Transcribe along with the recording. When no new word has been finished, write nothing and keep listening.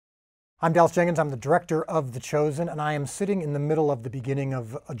I'm Dallas Jenkins, I'm the director of The Chosen, and I am sitting in the middle of the beginning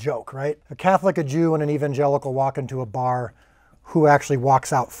of a joke, right? A Catholic, a Jew, and an evangelical walk into a bar. Who actually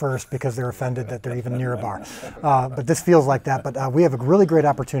walks out first because they're offended that they're even near a bar? But this feels like that, but we have a really great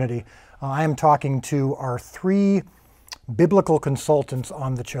opportunity. I am talking to our three biblical consultants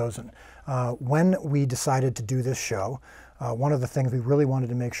on The Chosen. When we decided to do this show, one of the things we really wanted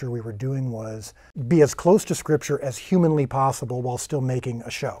to make sure we were doing was be as close to Scripture as humanly possible while still making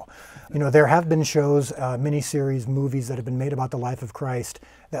a show. You know, there have been shows, miniseries, movies that have been made about the life of Christ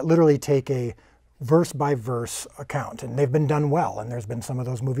that literally take a verse-by-verse account, and they've been done well. And there's been some of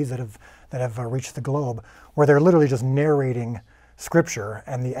those movies that have reached the globe where they're literally just narrating Scripture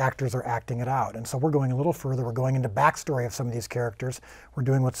and the actors are acting it out. And so we're going a little further. We're going into backstory of some of these characters. We're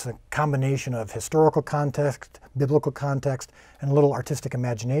doing what's a combination of historical context, biblical context, and a little artistic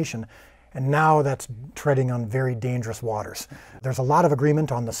imagination. And now that's treading on very dangerous waters. There's a lot of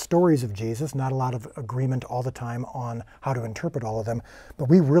agreement on the stories of Jesus, not a lot of agreement all the time on how to interpret all of them. But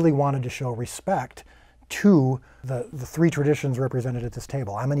we really wanted to show respect to the three traditions represented at this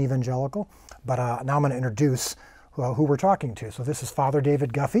table. I'm an evangelical, but now I'm going to introduce who we're talking to. So this is Father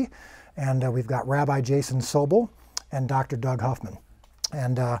David Guffey, and we've got Rabbi Jason Sobel and Dr. Doug Huffman.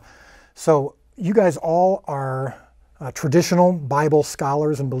 And so you guys all are traditional Bible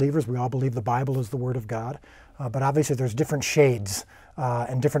scholars and believers. We all believe the Bible is the Word of God, but obviously there's different shades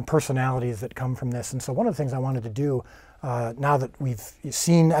and different personalities that come from this. And so one of the things I wanted to do, now that we've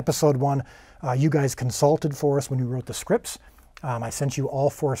seen episode 1, you guys consulted for us when we wrote the scripts. I sent you all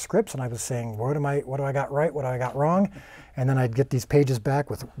 4 scripts, and I was saying, what do I got right, what do I got wrong? And then I'd get these pages back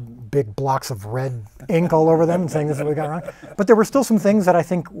with big blocks of red ink all over them, saying this is what we got wrong. But there were still some things that I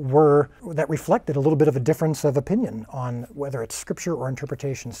think that reflected a little bit of a difference of opinion on whether it's Scripture or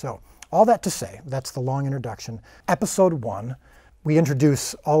interpretation. So all that to say, that's the long introduction. Episode 1, we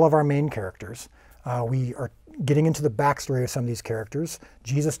introduce all of our main characters. We are getting into the backstory of some of these characters.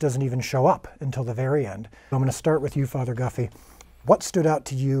 Jesus doesn't even show up until the very end. I'm going to start with you, Father Guffey. What stood out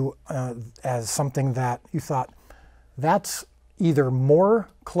to you as something that you thought, that's either more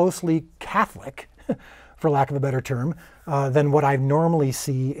closely Catholic, for lack of a better term, than what I normally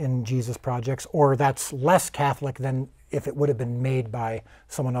see in Jesus projects, or that's less Catholic than if it would have been made by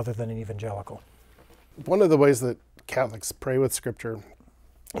someone other than an evangelical? One of the ways that Catholics pray with Scripture,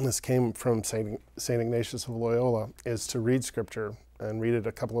 and this came from St. Ignatius of Loyola, is to read Scripture and read it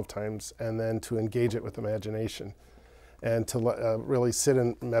a couple of times and then to engage it with imagination and to really sit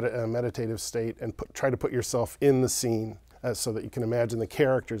in a meditative state and try to put yourself in the scene so that you can imagine the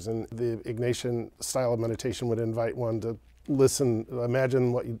characters. And the Ignatian style of meditation would invite one to listen,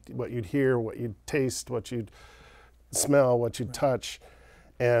 imagine what you'd hear, what you'd taste, what you'd smell, what you'd touch.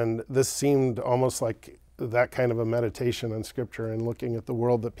 And this seemed almost like that kind of a meditation on Scripture and looking at the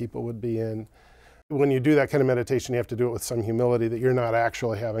world that people would be in. When you do that kind of meditation, you have to do it with some humility that you're not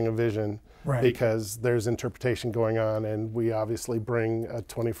actually having a vision, right, because there's interpretation going on, and we obviously bring a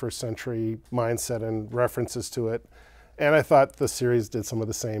 21st century mindset and references to it. And I thought the series did some of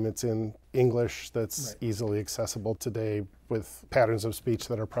the same. It's in English that's right, easily accessible today with patterns of speech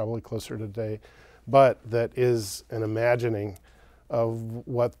that are probably closer to today, but that is an imagining of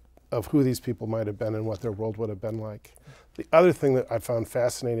who these people might have been and what their world would have been like. The other thing that I found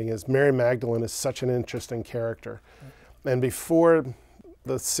fascinating is Mary Magdalene is such an interesting character. And before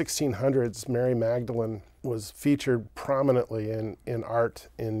the 1600s, Mary Magdalene was featured prominently in art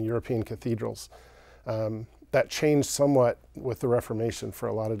in European cathedrals. That changed somewhat with the Reformation for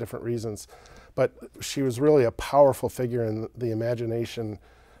a lot of different reasons. But she was really a powerful figure in the imagination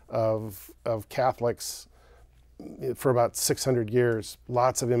of Catholics for about 600 years,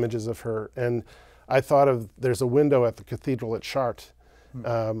 lots of images of her. And I thought there's a window at the cathedral at Chartres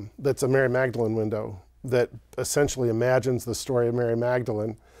that's a Mary Magdalene window that essentially imagines the story of Mary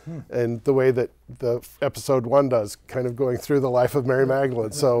Magdalene and the way that the episode 1 does, kind of going through the life of Mary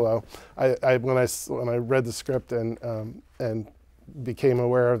Magdalene. So when I read the script and became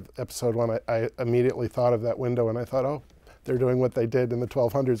aware of episode 1, I immediately thought of that window, and I thought, oh, they're doing what they did in the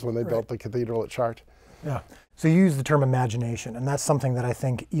 1200s when they built the cathedral at Chartres. Yeah. So you use the term imagination, and that's something that I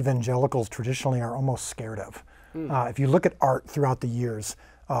think evangelicals traditionally are almost scared of. If you look at art throughout the years,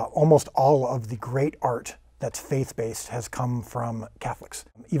 almost all of the great art that's faith-based has come from Catholics.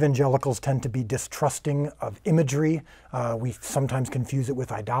 Evangelicals tend to be distrusting of imagery. We sometimes confuse it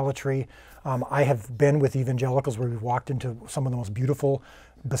with idolatry. I have been with evangelicals where we've walked into some of the most beautiful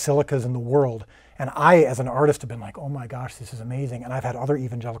basilicas in the world, and I, as an artist, have been like, oh my gosh, this is amazing. And I've had other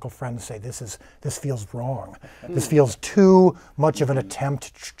evangelical friends say, this feels wrong. This feels too much of an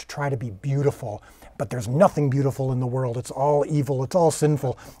attempt to try to be beautiful. but there's nothing beautiful in the world. It's all evil. It's all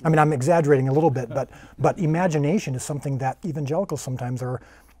sinful. I mean, I'm exaggerating a little bit, but imagination is something that evangelicals sometimes are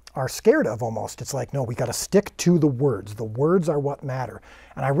scared of almost. It's like, no, we got to stick to the words. The words are what matter.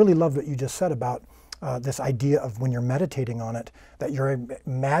 And I really love what you just said about this idea of when you're meditating on it, that you're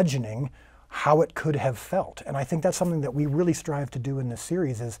imagining how it could have felt. And I think that's something that we really strive to do in this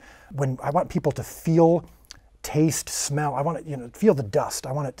series is when I want people to feel, taste, smell. I want to feel the dust.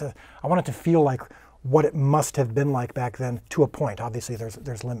 I want it to feel like what it must have been like back then, to a point. Obviously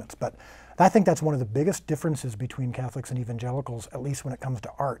there's limits, but I think that's one of the biggest differences between Catholics and evangelicals, at least when it comes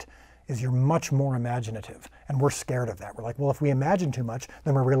to art, is you're much more imaginative, and we're scared of that. We're like, well, if we imagine too much,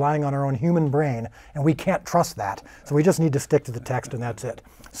 then we're relying on our own human brain, and we can't trust that. So we just need to stick to the text, and that's it.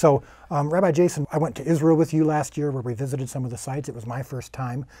 So, Rabbi Jason, I went to Israel with you last year where we visited some of the sites. It was my first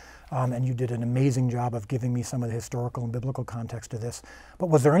time, and you did an amazing job of giving me some of the historical and biblical context to this. But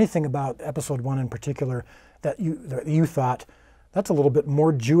was there anything about episode 1 in particular that you thought, that's a little bit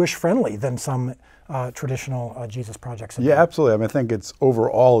more Jewish friendly than some traditional Jesus projects? Yeah, absolutely. I mean, I think it's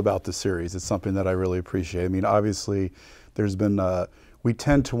overall about the series. It's something that I really appreciate. I mean, obviously, there's been, we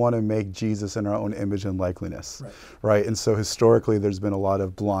tend to want to make Jesus in our own image and likeness, right? And so historically, there's been a lot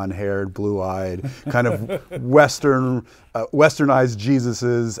of blonde-haired, blue-eyed, kind of westernized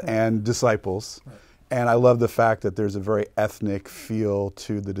Jesuses and disciples. Right. And I love the fact that there's a very ethnic feel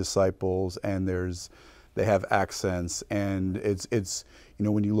to the disciples, and they have accents, and it's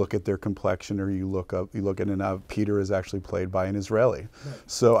when you look at their complexion, or you look at it now, Peter is actually played by an Israeli. Right.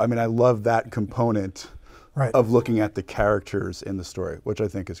 So I mean, I love that component of looking at the characters in the story, which I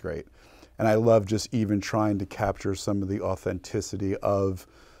think is great. And I love just even trying to capture some of the authenticity of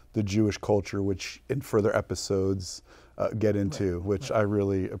the Jewish culture, which in further episodes get into, which I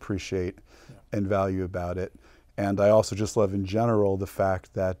really appreciate and value about it. And I also just love in general the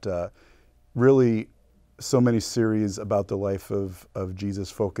fact that really so many series about the life of Jesus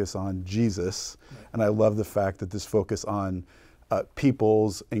focus on Jesus. Right. And I love the fact that this focus on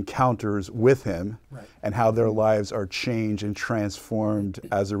people's encounters with him and how their lives are changed and transformed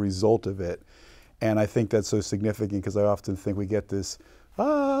as a result of it. And I think that's so significant because I often think we get this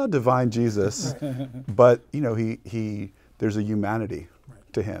divine Jesus, but there's a humanity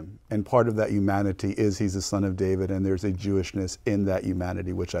to him. And part of that humanity is he's the son of David, and there's a Jewishness in that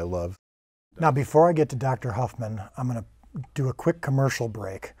humanity, which I love. Now, before I get to Dr. Huffman, I'm going to do a quick commercial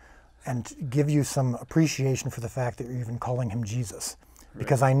break and give you some appreciation for the fact that you're even calling him Jesus.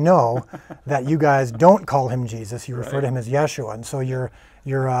 Because I know that you guys don't call him Jesus, you refer to him as Yeshua. And so you're,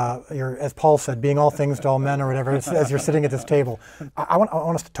 as Paul said, being all things to all men or whatever, as you're sitting at this table. I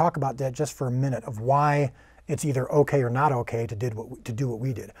want us to talk about that just for a minute, of why it's either okay or not okay to do what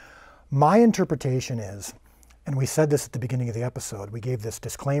we did. My interpretation is, and we said this at the beginning of the episode, we gave this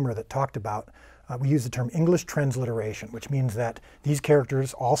disclaimer that talked about, we used the term English transliteration, which means that these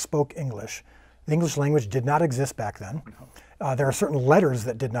characters all spoke English. The English language did not exist back then. There are certain letters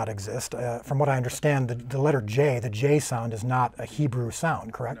that did not exist. From what I understand, the letter J, the J sound, is not a Hebrew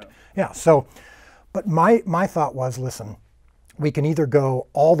sound, correct? No. Yeah, so, but my thought was, listen, we can either go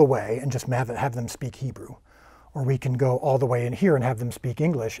all the way and just have them speak Hebrew, or we can go all the way in here and have them speak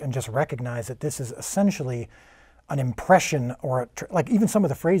English and just recognize that this is essentially an impression, or like even some of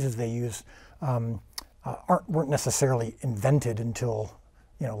the phrases they use weren't necessarily invented until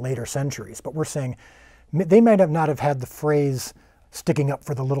later centuries. But we're saying they might not have had the phrase "sticking up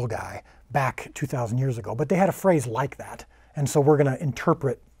for the little guy" back 2,000 years ago, but they had a phrase like that, and so we're going to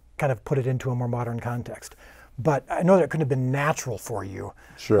interpret, kind of put it into a more modern context. But I know that it couldn't have been natural for you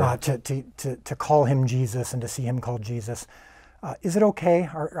to call him Jesus and to see him called Jesus. Is it okay?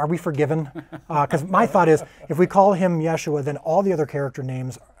 Are we forgiven? Because my thought is, if we call him Yeshua, then all the other character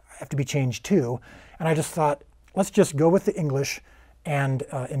names have to be changed too. And I just thought, let's just go with the English, and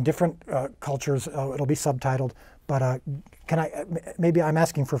in different cultures, it'll be subtitled. But maybe I'm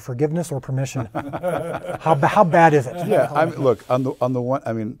asking for forgiveness or permission. How bad is it? Yeah, look, on the one,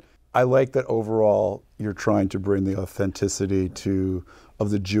 I mean, I like that overall you're trying to bring the authenticity of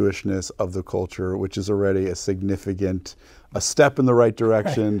the Jewishness of the culture, which is already a significant step in the right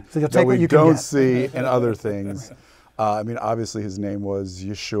direction so that we don't see in other things. I mean, obviously his name was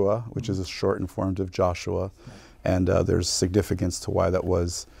Yeshua, which is a shortened form of Joshua, and there's significance to why that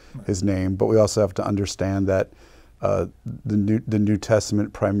was his name. But we also have to understand that the New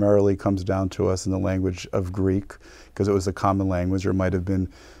Testament primarily comes down to us in the language of Greek, because it was a common language, or it might have been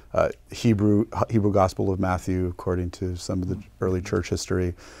Hebrew Gospel of Matthew, according to some of the early church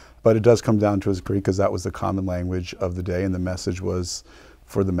history. But it does come down to us Greek, because that was the common language of the day, and the message was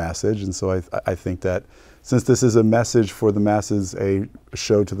for the message. And so I think that since this is a message for the masses, a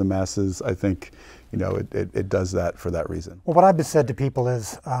show to the masses, I think, you know, it does that for that reason. Well, what I've said to people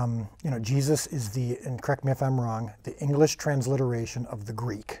is, you know, Jesus is the, and correct me if I'm wrong, the English transliteration of the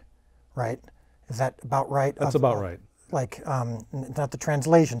Greek, right? Is that about right? That's about right. Like, not the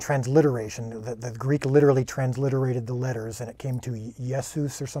translation, transliteration. The Greek literally transliterated the letters, and it came to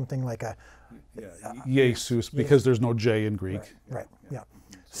Jesus or something like a... Jesus, because there's no J in Greek. Right, yeah.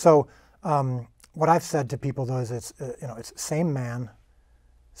 So what I've said to people, though, is it's, you know, it's same man,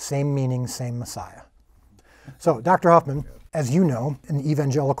 same meaning, same Messiah. So, Dr. Hoffman, as you know, in the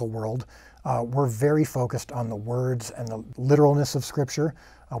evangelical world, we're very focused on the words and the literalness of Scripture.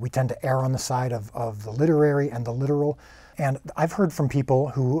 We tend to err on the side of the literary and the literal. And I've heard from people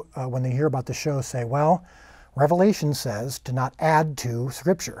who, when they hear about the show, say, well, Revelation says to not add to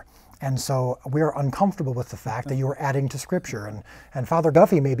Scripture. And so we're uncomfortable with the fact that you are adding to Scripture. And Father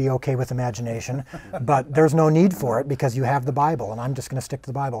Duffy may be okay with imagination, but there's no need for it because you have the Bible, and I'm just going to stick to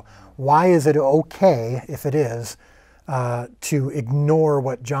the Bible. Why is it okay, if it is, to ignore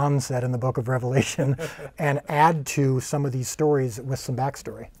what John said in the book of Revelation and add to some of these stories with some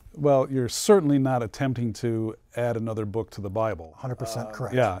backstory? Well, you're certainly not attempting to add another book to the Bible. 100%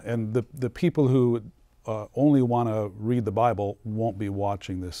 correct. Yeah, and the people who only want to read the Bible won't be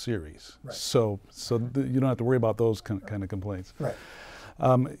watching this series. Right. So you don't have to worry about those kind of complaints. Right.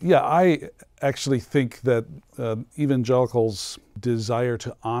 Yeah, I actually think that evangelicals' desire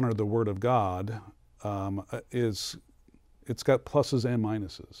to honor the Word of God it's got pluses and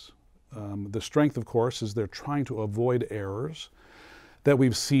minuses. The strength, of course, is they're trying to avoid errors that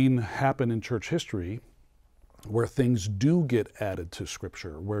we've seen happen in church history, where things do get added to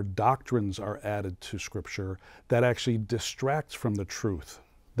Scripture, where doctrines are added to Scripture that actually distracts from the truth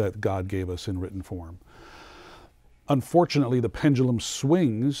that God gave us in written form. Unfortunately, the pendulum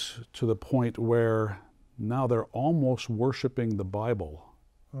swings to the point where now they're almost worshiping the Bible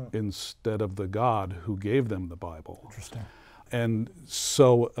instead of the God who gave them the Bible. Interesting. And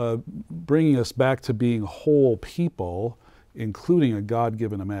so bringing us back to being whole people, including a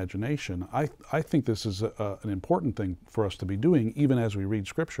God-given imagination, I think this is an important thing for us to be doing, even as we read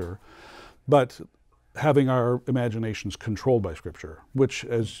Scripture, but having our imaginations controlled by Scripture, which,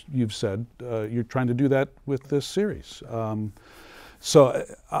 as you've said, you're trying to do that with this series. So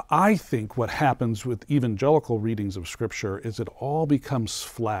I think what happens with evangelical readings of Scripture is it all becomes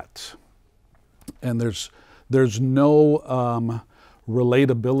flat, and there's no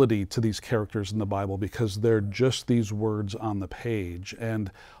relatability to these characters in the Bible because they're just these words on the page.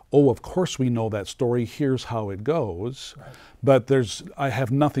 And, oh, of course we know that story, here's how it goes. Right. But I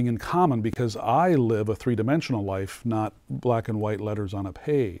have nothing in common because I live a three-dimensional life, not black and white letters on a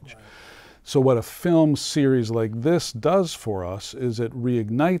page. Right. So what a film series like this does for us is it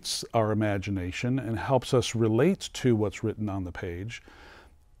reignites our imagination and helps us relate to what's written on the page.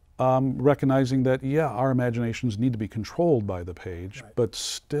 Recognizing that, yeah, our imaginations need to be controlled by the page, right. But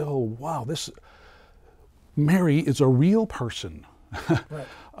still, wow, Mary is a real person.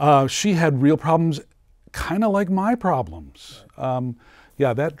 Right. She had real problems, kind of like my problems. Right.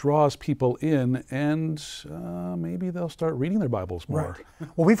 Yeah, that draws people in, and maybe they'll start reading their Bibles more. Right.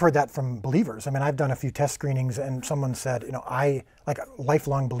 Well, we've heard that from believers. I mean, I've done a few test screenings, and someone said, you know, like a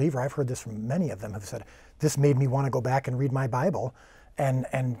lifelong believer, I've heard this from many of them, have said, this made me want to go back and read my Bible and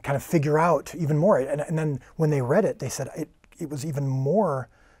kind of figure out even more. And then when they read it, they said it was even more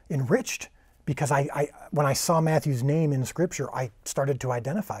enriched because when I saw Matthew's name in Scripture, I started to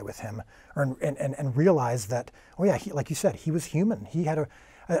identify with him and realize that, oh yeah, like you said, he was human. He had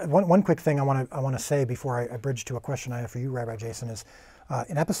one quick thing I want to say before I bridge to a question I have for you, Rabbi Jason, is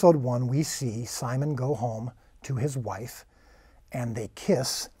in episode 1 we see Simon go home to his wife, and they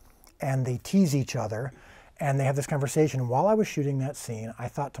kiss and they tease each other. And they have this conversation. While I was shooting that scene, I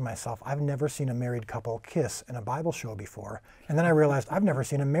thought to myself, I've never seen a married couple kiss in a Bible show before. And then I realized I've never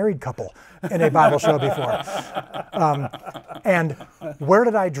seen a married couple in a Bible show before. And where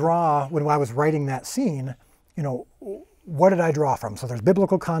did I draw when I was writing that scene? You know, what did I draw from? So there's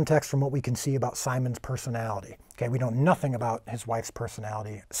biblical context from what we can see about Simon's personality. Okay, we know nothing about his wife's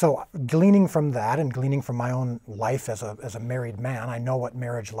personality. So gleaning from that and gleaning from my own life as a married man, I know what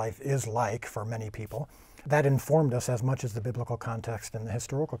marriage life is like for many people. That informed us as much as the biblical context and the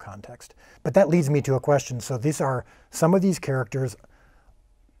historical context. But that leads me to a question. So these are some of these characters,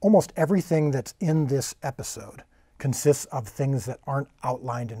 almost everything that's in this episode consists of things that aren't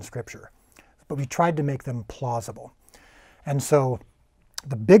outlined in Scripture. But we tried to make them plausible. And so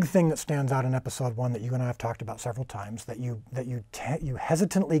the big thing that stands out in episode 1 that you and I have talked about several times that you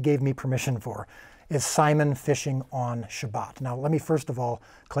hesitantly gave me permission for is Simon fishing on Shabbat? Now, let me first of all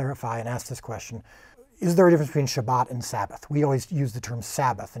clarify and ask this question. Is there a difference between Shabbat and Sabbath? We always use the term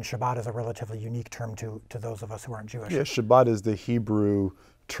Sabbath, and Shabbat is a relatively unique term to those of us who aren't Jewish. Yeah, Shabbat is the Hebrew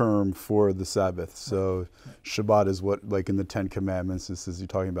term for the Sabbath. So Shabbat is what, like in the Ten Commandments, this is you're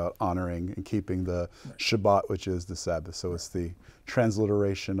talking about honoring and keeping the Shabbat, which is the Sabbath. So it's the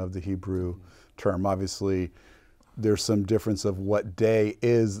transliteration of the Hebrew term. Obviously, there's some difference of what day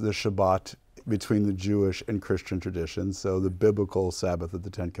is the Shabbat between the Jewish and Christian traditions. So the biblical Sabbath of the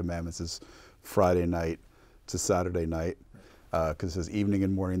Ten Commandments is Friday night to Saturday night, because it says evening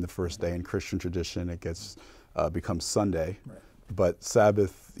and morning the first day. In Christian tradition, it gets becomes Sunday. Right. But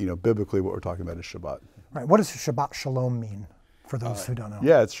Sabbath, biblically, what we're talking about is Shabbat. Right. What does Shabbat Shalom mean, for those who don't know?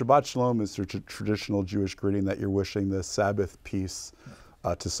 Yeah, it's Shabbat Shalom is the traditional Jewish greeting that you're wishing the Sabbath peace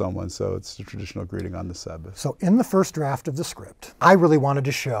to someone. So it's the traditional greeting on the Sabbath. So in the first draft of the script, I really wanted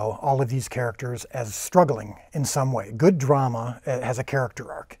to show all of these characters as struggling in some way. Good drama has a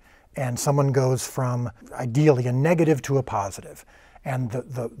character arc, and someone goes from ideally a negative to a positive. And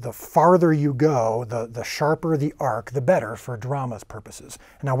the farther you go, the sharper the arc, the better for drama's purposes.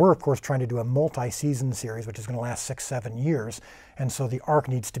 And now we're, of course, trying to do a multi-season series, which is going to last 6-7 years. And so the arc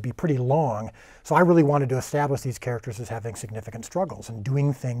needs to be pretty long. So I really wanted to establish these characters as having significant struggles and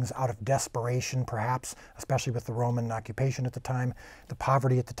doing things out of desperation, perhaps, especially with the Roman occupation at the time, the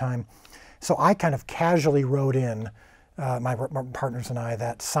poverty at the time. So I kind of casually wrote in, my partners and I,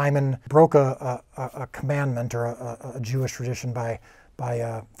 that Simon broke a commandment or a Jewish tradition by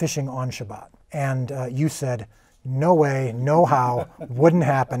fishing on Shabbat. And you said, no way, no how, wouldn't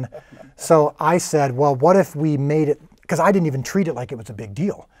happen. So I said, well, what if we made it, because I didn't even treat it like it was a big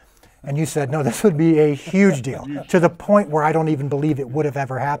deal. And you said, no, this would be a huge deal, to the point where I don't even believe it would have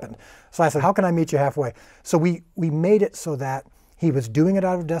ever happened. So I said, how can I meet you halfway? So we made it so that he was doing it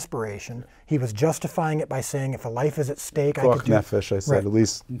out of desperation. He was justifying it by saying, if a life is at stake, I could do... Nefesh, I said, at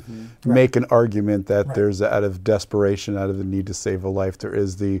least make an argument that there's, out of desperation, out of the need to save a life, there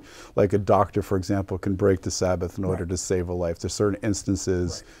is like a doctor, for example, can break the Sabbath in order to save a life. There's certain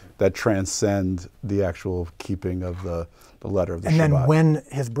instances that transcend the actual keeping of the letter of the Shabbat. And then when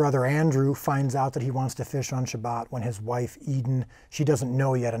his brother Andrew finds out that he wants to fish on Shabbat, when his wife Eden, she doesn't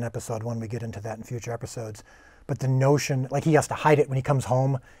know yet in episode 1, we get into that in future episodes, but the notion, like he has to hide it when he comes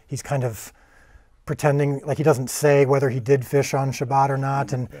home, he's kind of pretending, like he doesn't say whether he did fish on Shabbat or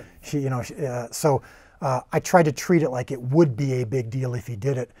not, and she, so I tried to treat it like it would be a big deal if he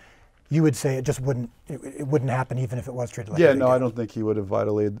did it. You would say it just wouldn't, it wouldn't happen even if it was treated like a big deal. I don't think he would have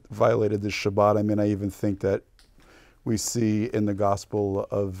violated the Shabbat. I mean, I even think that we see in the Gospel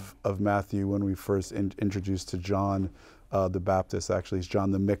of Matthew, when we first introduced to John the Baptist, actually he's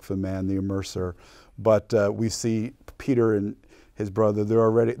John the mikveh man, the immerser, but we see Peter and his brother, they're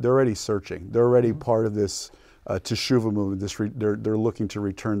already searching. They're already part of this teshuvah movement. They're looking to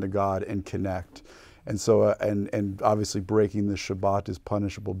return to God and connect. And so, and obviously breaking the Shabbat is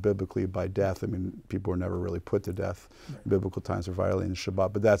punishable biblically by death. I mean, people were never really put to death in biblical times for violating the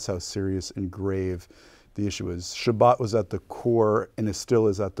Shabbat, but that's how serious and grave the issue is. Shabbat was at the core, and it still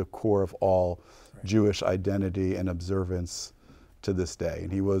is at the core of all Jewish identity and observance to this day.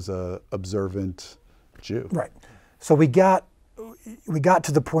 And he was an observant Jew. Right. So we got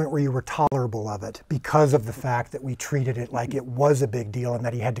to the point where you were tolerable of it because of the fact that we treated it like it was a big deal, and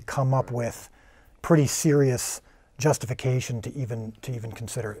that he had to come up with pretty serious justification to even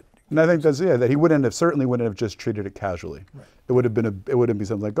consider it. And I think that he certainly wouldn't have just treated it casually. Right. It wouldn't be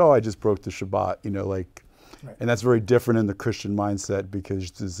something like, oh, I just broke the Shabbat, and that's very different in the Christian mindset, because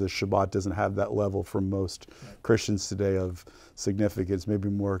the Shabbat doesn't have that level for most Christians today of significance, maybe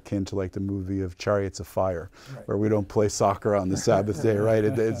more akin to like the movie of Chariots of Fire, where we don't play soccer on the Sabbath day, right?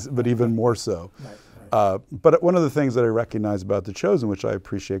 But even more so. But one of the things that I recognize about The Chosen, which I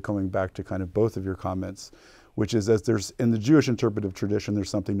appreciate, coming back to kind of both of your comments, which is that there's, in the Jewish interpretive tradition, there's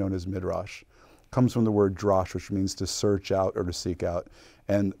something known as midrash. It comes from the word drash, which means to search out or to seek out.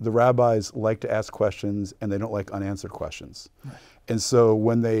 And the rabbis like to ask questions, and they don't like unanswered questions. And so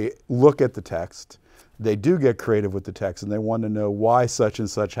when they look at the text, they do get creative with the text, and they want to know why such and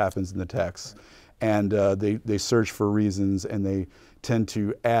such happens in the text. And they search for reasons, and they tend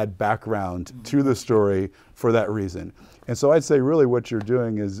to add background to the story for that reason. And so I'd say really what you're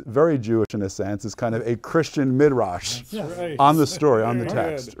doing is very Jewish in a sense. It's kind of a Christian midrash on the story, on the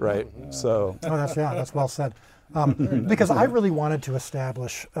text, right? So. Oh, that's well said. Because I really wanted to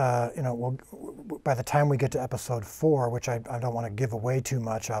establish, by the time we get to episode 4, which I don't want to give away too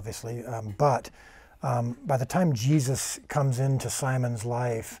much, obviously, but by the time Jesus comes into Simon's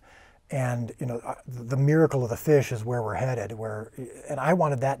life, and the miracle of the fish is where we're headed. And I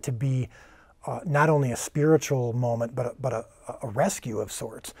wanted that to be not only a spiritual moment, but a rescue of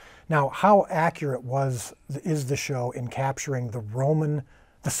sorts. Now, how accurate is the show in capturing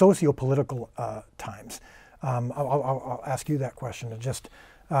the socio-political times? I'll ask you that question. Just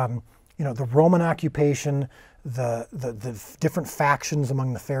the Roman occupation, the different factions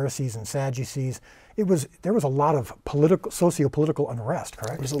among the Pharisees and Sadducees. There was a lot of socio-political unrest,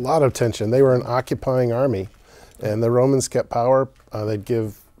 correct? There was a lot of tension. They were an occupying army, and the Romans kept power. They'd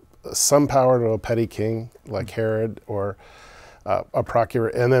give some power to a petty king like Herod or a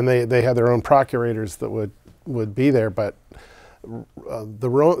procurator, and then they had their own procurators that would be there. But the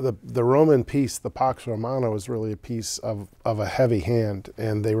Roman peace, the Pax Romana, was really a peace of a heavy hand,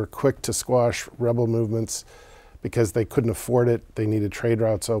 and they were quick to squash rebel movements because they couldn't afford it. They needed trade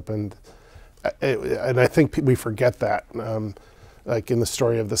routes opened, and I think we forget that. Like in the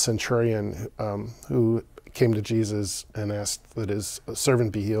story of the centurion who came to Jesus and asked that his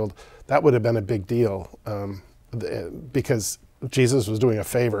servant be healed, that would have been a big deal because Jesus was doing a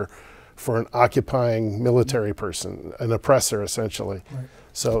favor for an occupying military person, an oppressor essentially. Right.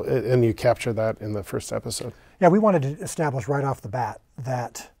 So, and you capture that in the first episode. Yeah, we wanted to establish right off the bat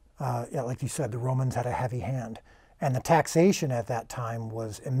that, like you said, the Romans had a heavy hand. And the taxation at that time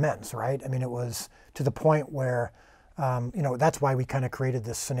was immense, right? I mean, it was to the point where, that's why we kind of created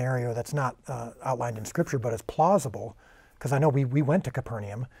this scenario that's not outlined in Scripture, but is plausible. Because I know we went to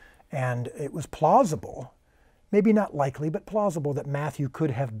Capernaum, and it was plausible, maybe not likely, but plausible that Matthew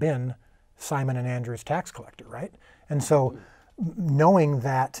could have been Simon and Andrew's tax collector, right? And so knowing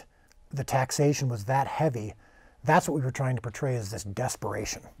that the taxation was that heavy, that's what we were trying to portray as this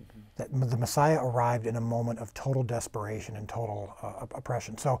desperation. That the Messiah arrived in a moment of total desperation and total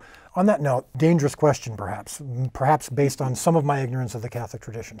oppression. So on that note, dangerous question perhaps based on some of my ignorance of the Catholic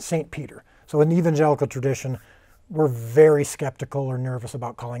tradition, St. Peter. So in the evangelical tradition, we're very skeptical or nervous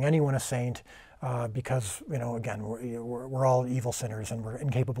about calling anyone a saint because, again, we're all evil sinners and we're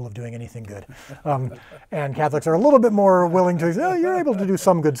incapable of doing anything good. And Catholics are a little bit more willing to say, you're able to do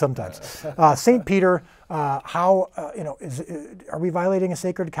some good sometimes. St. Peter, are we violating a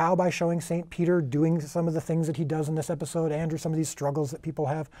sacred cow by showing St. Peter doing some of the things that he does in this episode? Andrew, some of these struggles that people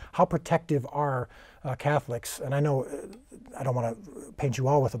have? How protective are Catholics? And I know I don't want to paint you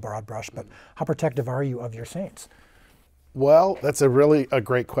all with a broad brush, but how protective are you of your saints? Well, that's a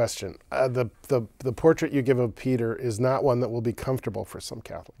great question. The portrait you give of Peter is not one that will be comfortable for some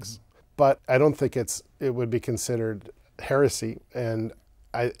Catholics, but I don't think it would be considered heresy, but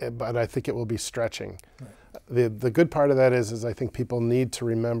I think it will be stretching. Right. The good part of that is I think people need to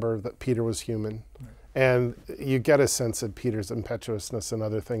remember that Peter was human, and you get a sense of Peter's impetuousness and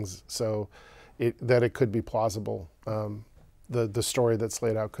other things, so that it could be plausible. The story that's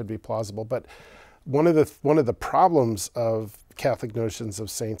laid out could be plausible, but one of the problems of Catholic notions of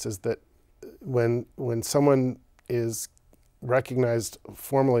saints is that when someone is recognized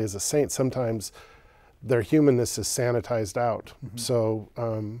formally as a saint, sometimes their humanness is sanitized out. Mm-hmm.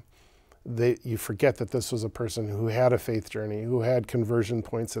 So you forget that this was a person who had a faith journey, who had conversion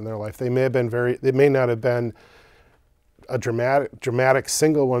points in their life. They may not have been a dramatic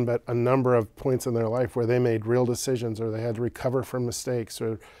single one, but a number of points in their life where they made real decisions, or they had to recover from mistakes,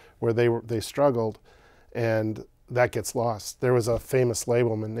 or where they struggled, and that gets lost. There was a famous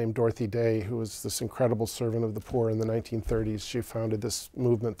laywoman named Dorothy Day who was this incredible servant of the poor in the 1930s. She founded this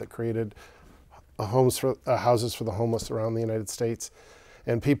movement that created houses for the homeless around the United States.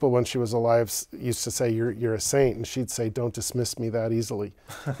 And people, when she was alive, used to say, "You're a saint," and she'd say, "Don't dismiss me that easily,"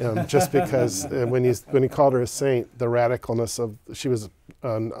 just because when he called her a saint, the radicalness of she was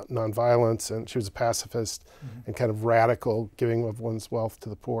nonviolence, and she was a pacifist, and kind of radical, giving of one's wealth to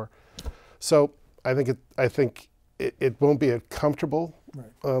the poor. So I think it won't be a comfortable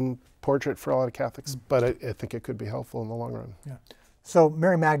portrait for a lot of Catholics, but I think it could be helpful in the long run. Yeah. So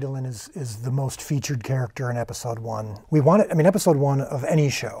Mary Magdalene is the most featured character in episode 1. Episode 1 of any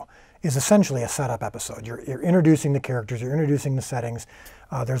show is essentially a setup episode. You're introducing the characters, you're introducing the settings.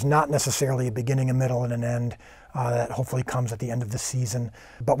 There's not necessarily a beginning, a middle, and an end that hopefully comes at the end of the season.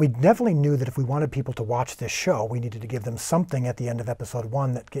 But we definitely knew that if we wanted people to watch this show, we needed to give them something at the end of episode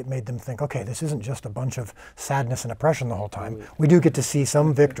 1 that made them think, okay, this isn't just a bunch of sadness and oppression the whole time. We do get to see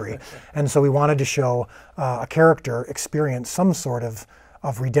some victory. And so we wanted to show a character experience some sort of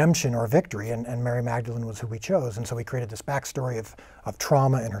redemption or victory, and Mary Magdalene was who we chose. And so we created this backstory of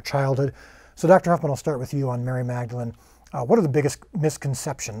trauma in her childhood. So Dr. Huffman, I'll start with you on Mary Magdalene. What are the biggest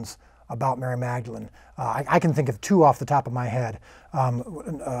misconceptions about Mary Magdalene? I can think of 2 off the top of my head,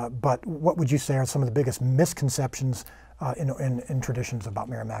 but what would you say are some of the biggest misconceptions in traditions about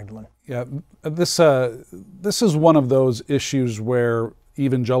Mary Magdalene? Yeah, this is one of those issues where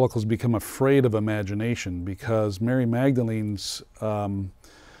evangelicals become afraid of imagination, because Mary Magdalene's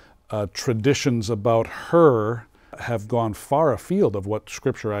traditions about her have gone far afield of what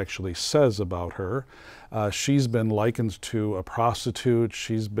Scripture actually says about her. She's been likened to a prostitute.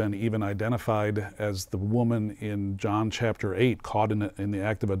 She's been even identified as the woman in John chapter 8 caught in the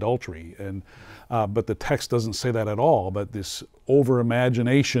act of adultery. And but the text doesn't say that at all. But this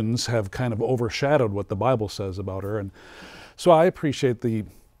over-imaginations have kind of overshadowed what the Bible says about her. And so I appreciate the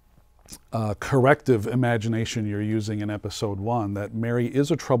corrective imagination you're using in episode 1, that Mary is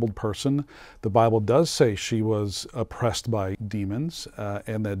a troubled person. The Bible does say she was oppressed by demons,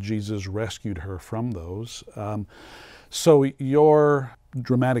 and that Jesus rescued her from those. So your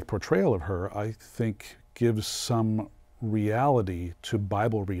dramatic portrayal of her, I think, gives some reality to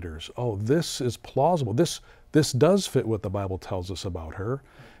Bible readers. Oh, this is plausible. This does fit what the Bible tells us about her.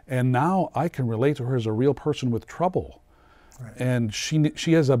 And now I can relate to her as a real person with trouble. Right. And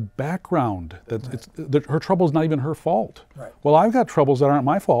she has a background that her trouble is not even her fault. Right. Well, I've got troubles that aren't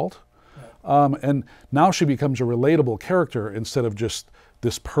my fault. Right. And now she becomes a relatable character instead of just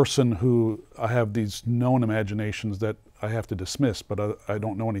this person who I have these known imaginations that I have to dismiss, but I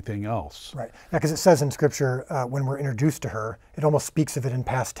don't know anything else. Right. Because it says in Scripture, when we're introduced to her, it almost speaks of it in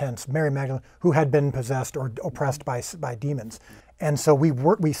past tense. Mary Magdalene, who had been possessed or oppressed by demons. And so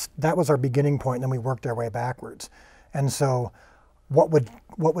that was our beginning point, and then we worked our way backwards. And so what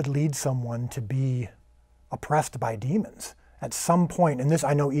would lead someone to be oppressed by demons? At some point, and this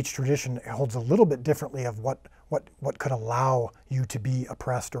I know each tradition holds a little bit differently of what could allow you to be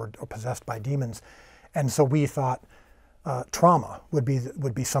oppressed or possessed by demons. And so we thought trauma would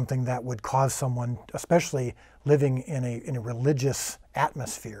be something that would cause someone, especially living in a religious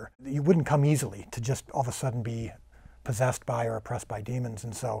atmosphere, you wouldn't come easily to just all of a sudden be possessed by or oppressed by demons.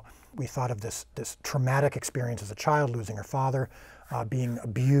 And so we thought of this traumatic experience as a child, losing her father, being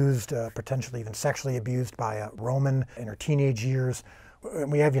abused, potentially even sexually abused by a Roman in her teenage years.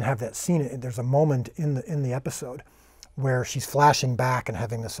 And we even have that scene. There's a moment in the episode where she's flashing back and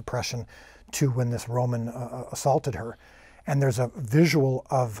having this oppression to when this Roman assaulted her. And there's a visual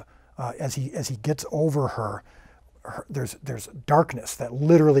of as he gets over her, there's darkness that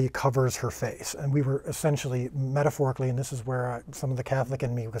literally covers her face. And we were essentially metaphorically, and this is where some of the Catholic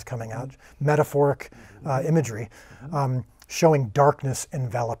in me was coming out, metaphoric imagery, showing darkness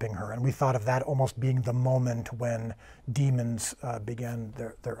enveloping her. And we thought of that almost being the moment when demons began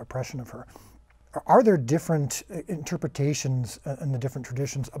their oppression of her. Are there different interpretations in the different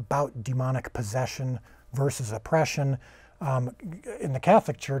traditions about demonic possession versus oppression? In the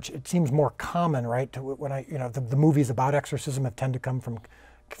Catholic Church, it seems more common, right? When the movies about exorcism have tend to come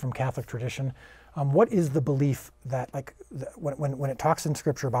from Catholic tradition. What is the belief that, when it talks in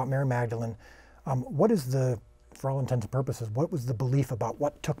Scripture about Mary Magdalene, what is for all intents and purposes, what was the belief about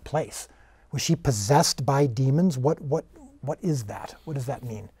what took place? Was she possessed by demons? What is that? What does that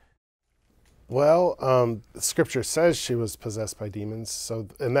mean? Well, Scripture says she was possessed by demons,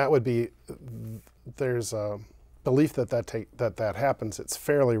 and that would be, there's a belief that happens. It's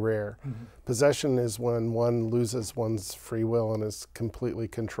fairly rare. Mm-hmm. Possession is when one loses one's free will and is completely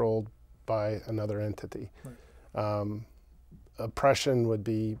controlled by another entity. Right. Oppression would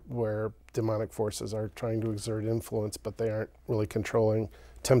be where demonic forces are trying to exert influence, but they aren't really controlling.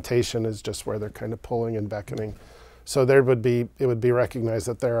 Temptation is just where they're kind of pulling and beckoning. So it would be recognized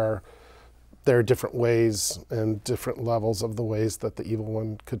that there are different ways and different levels of the ways that the evil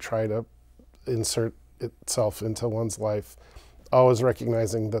one could try to insert itself into one's life, always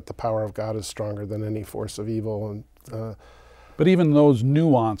recognizing that the power of God is stronger than any force of evil. And but even those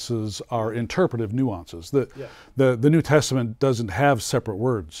nuances are interpretive nuances. The New Testament doesn't have separate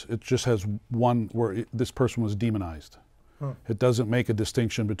words. It just has one where this person was demonized. It doesn't make a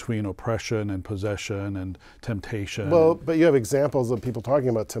distinction between oppression and possession and temptation. Well, but you have examples of people talking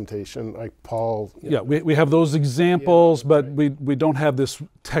about temptation, like Paul. Yeah, we have those examples, but we don't have this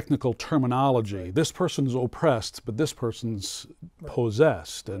technical terminology. Right. This person's oppressed, but this person's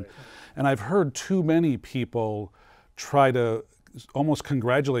possessed. And I've heard too many people try to almost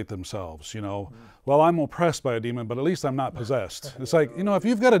congratulate themselves, well, I'm oppressed by a demon, but at least I'm not possessed. It's like, if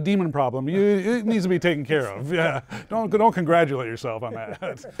you've got a demon problem, it needs to be taken care of. Yeah, don't congratulate yourself on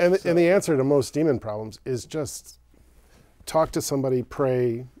that. And the answer to most demon problems is just talk to somebody,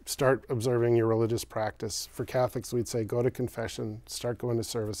 pray, start observing your religious practice. For Catholics, we'd say go to confession, start going to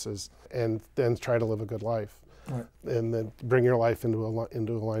services, and then try to live a good life. Right. And then bring your life into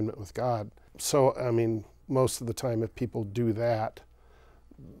alignment with God. So, most of the time, if people do that,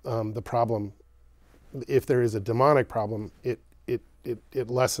 the problem, if there is a demonic problem, it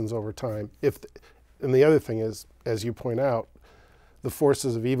lessens over time. And the other thing is, as you point out, the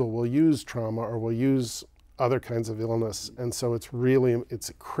forces of evil will use trauma or will use other kinds of illness. And so it's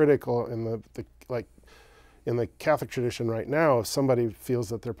critical in in the Catholic tradition right now. If somebody feels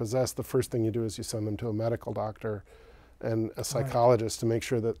that they're possessed, the first thing you do is you send them to a medical doctor and a psychologist to make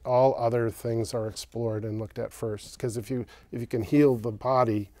sure that all other things are explored and looked at first. Because if you can heal the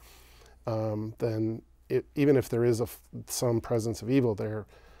body, then even if there is some presence of evil there,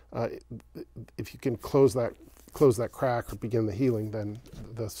 if you can close that crack or begin the healing, then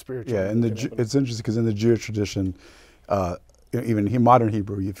the spiritual. Yeah, and it's interesting because in the Jewish tradition, even modern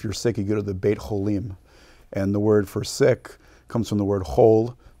Hebrew, if you're sick, you go to the Beit Holim, and the word for sick comes from the word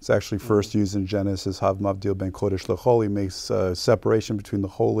hol. It's actually first used in Genesis. Hav mavdil ben kodesh lechol. He makes separation between the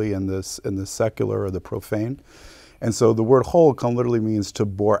holy and the secular or the profane. And so the word hol literally means to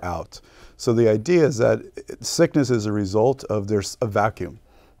bore out. So the idea is that sickness is a result of there's a vacuum.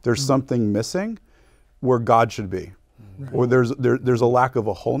 There's something missing where God should be. Right. Or there's a lack of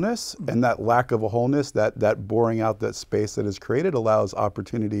a wholeness, and that lack of a wholeness, that boring out that space that is created allows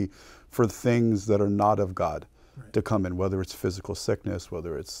opportunity for things that are not of God to come in, whether it's physical sickness,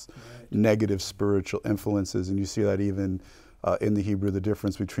 whether it's negative spiritual influences. And you see that even in the Hebrew, the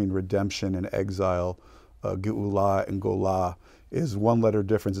difference between redemption and exile, Geulah and Golah, is one letter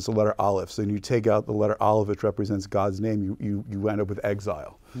difference. It's a letter aleph. So when you take out the letter aleph, which represents God's name, you end up with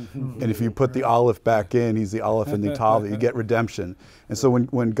exile. And if you put the aleph back in, he's the aleph and the tav, you get redemption. And so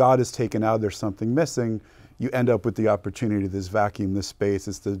when God is taken out, there's something missing, you end up with the opportunity, this vacuum, this space.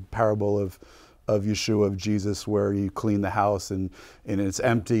 It's the parable of Yeshua, of Jesus, where you clean the house and it's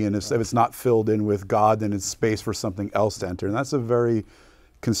empty, and if it's not filled in with God, then it's space for something else to enter. And that's a very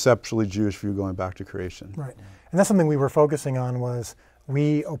conceptually Jewish view going back to creation. Right. And that's something we were focusing on. Was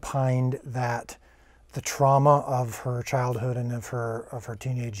we opined that the trauma of her childhood and of her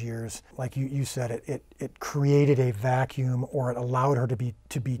teenage years, like you said, it created a vacuum, or it allowed her to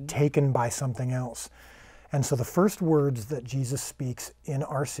be taken by something else. And so the first words that Jesus speaks in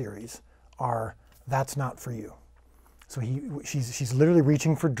our series are, "That's not for you." So she's literally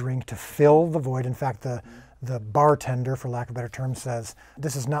reaching for drink to fill the void. In fact, the bartender, for lack of a better term, says,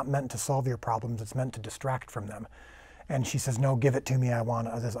 "This is not meant to solve your problems, it's meant to distract from them." And she says, "No, give it to me, I want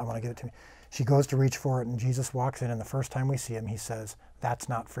to give it to me." She goes to reach for it, and Jesus walks in, and the first time we see him, he says, "That's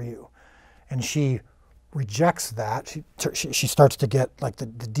not for you." And she rejects that. She starts to get, like the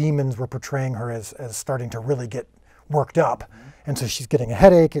demons were portraying her as starting to really get worked up. And so she's getting a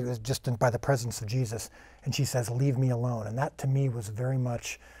headache. It was just by the presence of Jesus. And she says, "Leave me alone." And that to me was very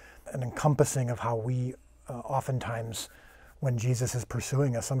much an encompassing of how we oftentimes, when Jesus is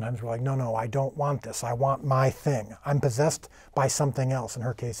pursuing us, sometimes we're like, no, I don't want this. I want my thing. I'm possessed by something else. In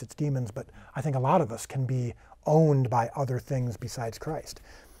her case, it's demons. But I think a lot of us can be owned by other things besides Christ.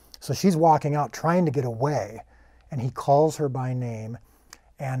 So she's walking out trying to get away, and he calls her by name.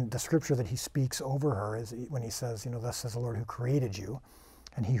 And the scripture that he speaks over her is when he says, "Thus says the Lord who created you,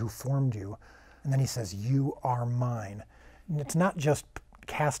 and he who formed you." And then he says, "You are mine." And it's not just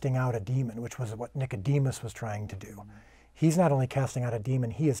casting out a demon, which was what Nicodemus was trying to do. He's not only casting out a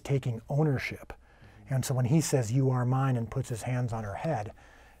demon, he is taking ownership. And so when he says, "You are mine," and puts his hands on her head,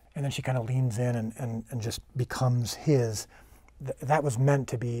 and then she kind of leans in and just becomes his, that was meant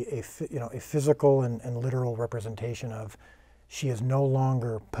to be a physical and literal representation of, she is no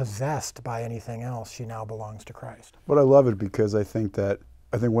longer possessed by anything else. She now belongs to Christ. But I love it because I think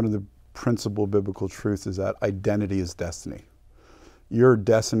one of the principal biblical truths is that identity is destiny. Your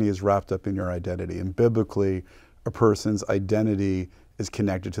destiny is wrapped up in your identity. And biblically, a person's identity is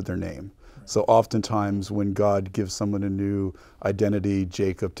connected to their name. Right. So oftentimes when God gives someone a new identity,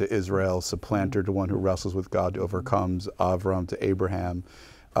 Jacob to Israel, supplanter to one who wrestles with God, overcomes, Avram to Abraham,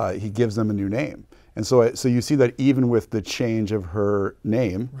 he gives them a new name. And so you see that even with the change of her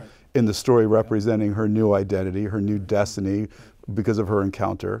name in the story representing her new identity, her new destiny because of her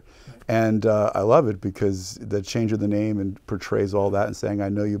encounter. And I love it because the change of the name and portrays all that and saying, "I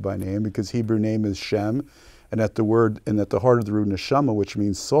know you by name," because Hebrew name is Shem. And at the heart of the root neshama, which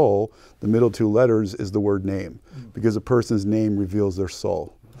means soul, the middle two letters is the word name, because a person's name reveals their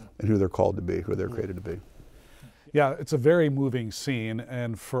soul and who they're called to be, who they're created to be. Yeah, it's a very moving scene,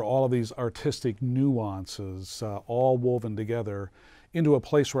 and for all of these artistic nuances all woven together into a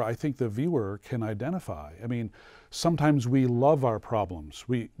place where I think the viewer can identify. I mean, sometimes we love our problems.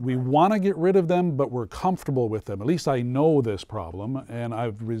 We want to get rid of them, but we're comfortable with them. At least I know this problem, and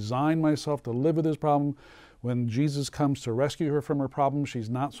I've resigned myself to live with this problem. When Jesus comes to rescue her from her problem, she's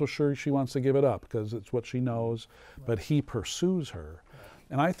not so sure she wants to give it up because it's what she knows, but he pursues her.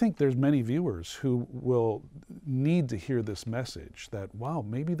 And I think there's many viewers who will need to hear this message that, wow,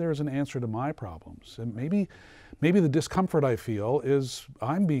 maybe there's an answer to my problems. And maybe the discomfort I feel is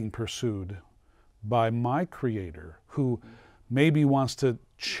I'm being pursued by my Creator, who maybe wants to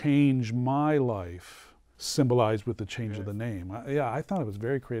change my life, symbolized with the change of the name. I thought it was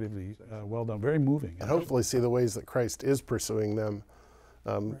very creatively well done, very moving. And hopefully see the ways that Christ is pursuing them,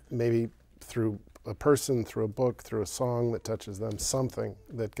 maybe through a person, through a book, through a song that touches them, something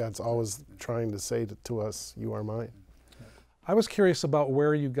that God's always trying to say to us, you are mine. I was curious about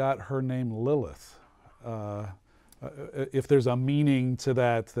where you got her name Lilith. If there's a meaning to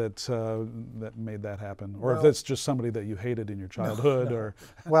that made that happen, or if it's just somebody that you hated in your childhood, or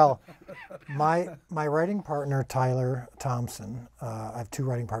Well, my writing partner Tyler Thompson. I have two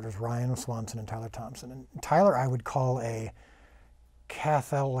writing partners, Ryan Swanson and Tyler Thompson. And Tyler, I would call a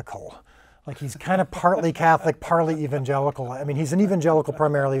Catholical. Like he's kind of partly Catholic, partly evangelical. I mean, he's an evangelical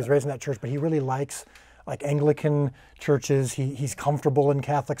primarily. He was raised in that church, but he really likes like Anglican churches. He's comfortable in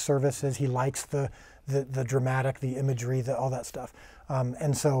Catholic services. He likes the dramatic, the imagery, all that stuff.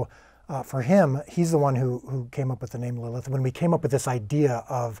 And so for him, he's the one who came up with the name Lilith. When we came up with this idea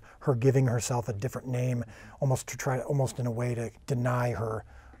of her giving herself a different name, almost in a way to deny her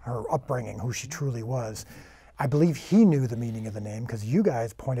upbringing, who she truly was, I believe he knew the meaning of the name because you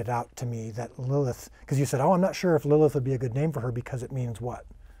guys pointed out to me that Lilith, because you said, oh, I'm not sure if Lilith would be a good name for her because it means what?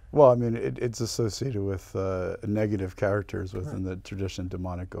 Well, I mean, it's associated with negative characters within the tradition,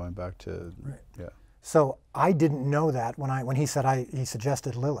 demonic, going back to, yeah. So I didn't know that when he said he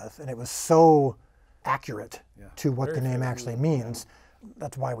suggested Lilith, and it was so accurate to what the name actually means.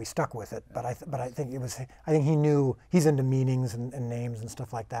 That's why we stuck with it. But I think he knew he's into meanings and names and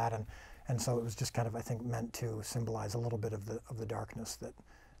stuff like that, and so it was just kind of, I think, meant to symbolize a little bit of the darkness that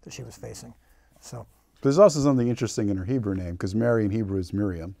she was facing. So there's also something interesting in her Hebrew name, because Mary in Hebrew is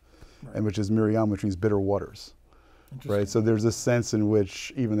Miriam, and which is Miriam, which means bitter waters. Right, so there's this sense in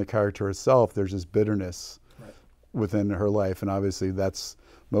which even the character herself, there's this bitterness within her life, and obviously that's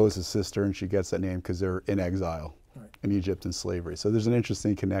Moses' sister, and she gets that name because they're in exile in Egypt in slavery. So there's an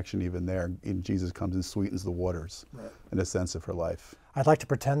interesting connection even there. And Jesus comes and sweetens the waters in a sense of her life. I'd like to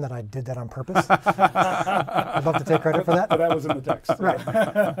pretend that I did that on purpose. I'd love to take credit for that. But that was in the text. Right.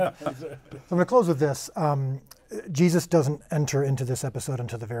 So I'm going to close with this. Jesus doesn't enter into this episode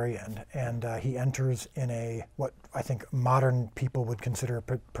until the very end, and he enters in what I think modern people would consider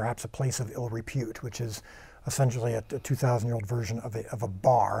perhaps a place of ill repute, which is essentially a 2,000-year-old version of a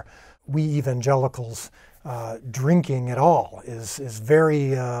bar. We evangelicals, drinking at all is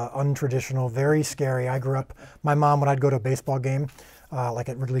very untraditional, very scary. I grew up, my mom, when I'd go to a baseball game, like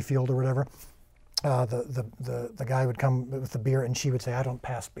at Wrigley Field or whatever, the guy would come with the beer and she would say, I don't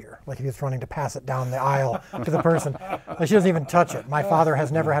pass beer. Like he was running to pass it down the aisle to the person. Like she doesn't even touch it. My father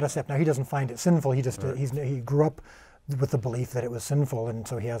has never had a sip. Now he doesn't find it sinful. He just he grew up with the belief that it was sinful, and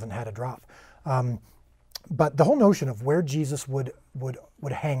so he hasn't had a drop. But the whole notion of where Jesus would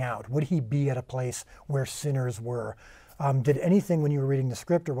hang out, would he be at a place where sinners were? Did anything, when you were reading the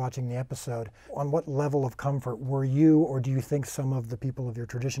script or watching the episode, on what level of comfort were you, or do you think some of the people of your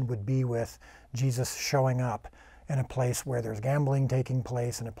tradition would be with Jesus showing up in a place where there's gambling taking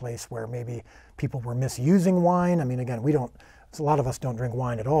place, in a place where maybe people were misusing wine? I mean, again, a lot of us don't drink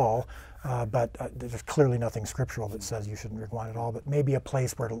wine at all, but there's clearly nothing scriptural that says you shouldn't drink wine at all, but maybe a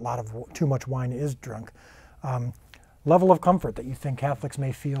place where too much wine is drunk. Level of comfort that you think Catholics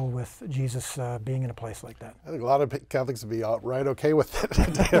may feel with Jesus being in a place like that? I think a lot of Catholics would be outright okay with it,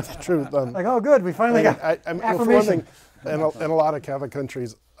 to tell the truth. Like, oh, good, we finally got affirmation. In a lot of Catholic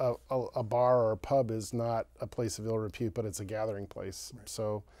countries, a bar or a pub is not a place of ill repute, but it's a gathering place. Right.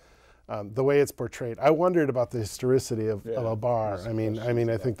 So the way it's portrayed, I wondered about the historicity of a bar.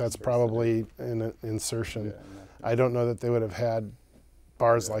 I think that's probably an insertion. Yeah, I don't know that they would have had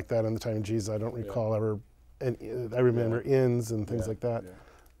bars like that in the time of Jesus. I don't recall ever. And I remember inns and things like that. Yeah.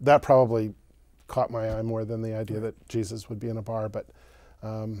 That probably caught my eye more than the idea that Jesus would be in a bar. But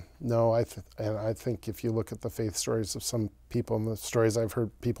no, I think if you look at the faith stories of some people and the stories I've heard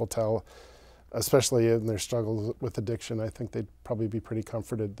people tell, especially in their struggles with addiction, I think they'd probably be pretty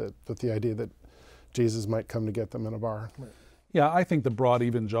comforted with the idea that Jesus might come to get them in a bar. Right. Yeah, I think the broad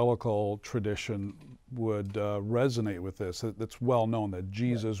evangelical tradition would resonate with this. It's well known that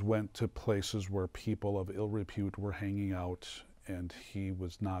Jesus went to places where people of ill repute were hanging out, and he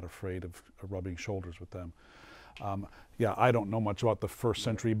was not afraid of rubbing shoulders with them. I don't know much about the first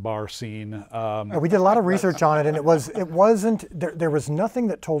century bar scene. We did a lot of research on it, and it wasn't. There was nothing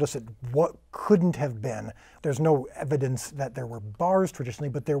that told us what couldn't have been. There's no evidence that there were bars traditionally,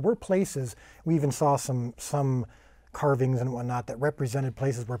 but there were places. We even saw some carvings and whatnot that represented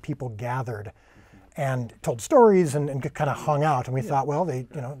places where people gathered and told stories and kind of hung out. And we thought, well, it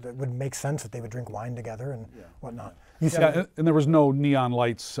would make sense that they would drink wine together and whatnot. And there was no neon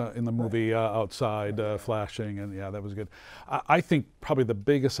lights in the movie outside flashing, and that was good. I think probably the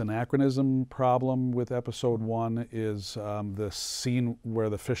biggest anachronism problem with episode 1 is the scene where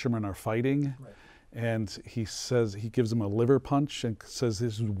the fishermen are fighting. Right. And he gives them a liver punch and says,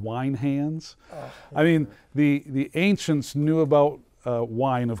 "This is wine hands." I mean, the ancients knew about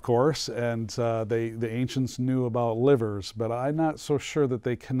wine, of course, and the ancients knew about livers, but I'm not so sure that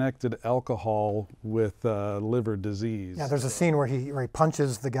they connected alcohol with liver disease. Yeah, there's a scene where he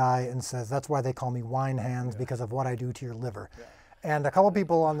punches the guy and says, "That's why they call me wine hands, because of what I do to your liver." Yeah. And a couple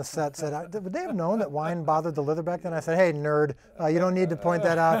people on the set said, would they have known that wine bothered the liver back then? I said, hey, nerd, you don't need to point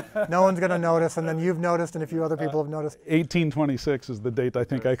that out. No one's going to notice. And then you've noticed, and a few other people have noticed. 1826 is the date I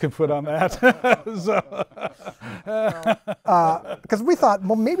think I can put on that. Because we thought,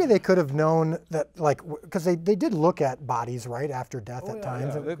 well, maybe they could have known that, because they did look at bodies, right, after death at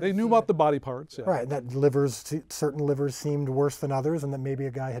times. Yeah. They knew about the body parts. Yeah. Right, that certain livers seemed worse than others, and that maybe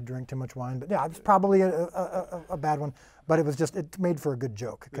a guy had drank too much wine. But yeah, it's probably a bad one. But it made for a good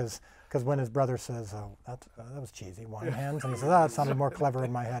joke, because when his brother says, "Oh, that was cheesy, wine hands," and he says, "Oh, it sounded more clever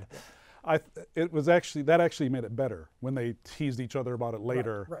in my head." That actually made it better when they teased each other about it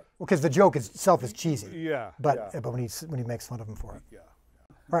later. Right. Well, because the joke itself is cheesy. Yeah. But when he makes fun of him for it. Yeah.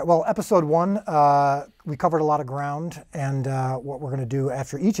 All right. Well, episode 1, we covered a lot of ground, and what we're going to do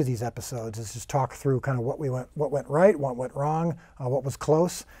after each of these episodes is just talk through kind of what went right, what went wrong, what was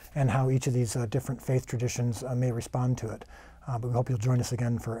close, and how each of these different faith traditions may respond to it. But we hope you'll join us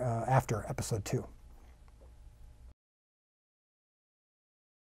again for after episode 2.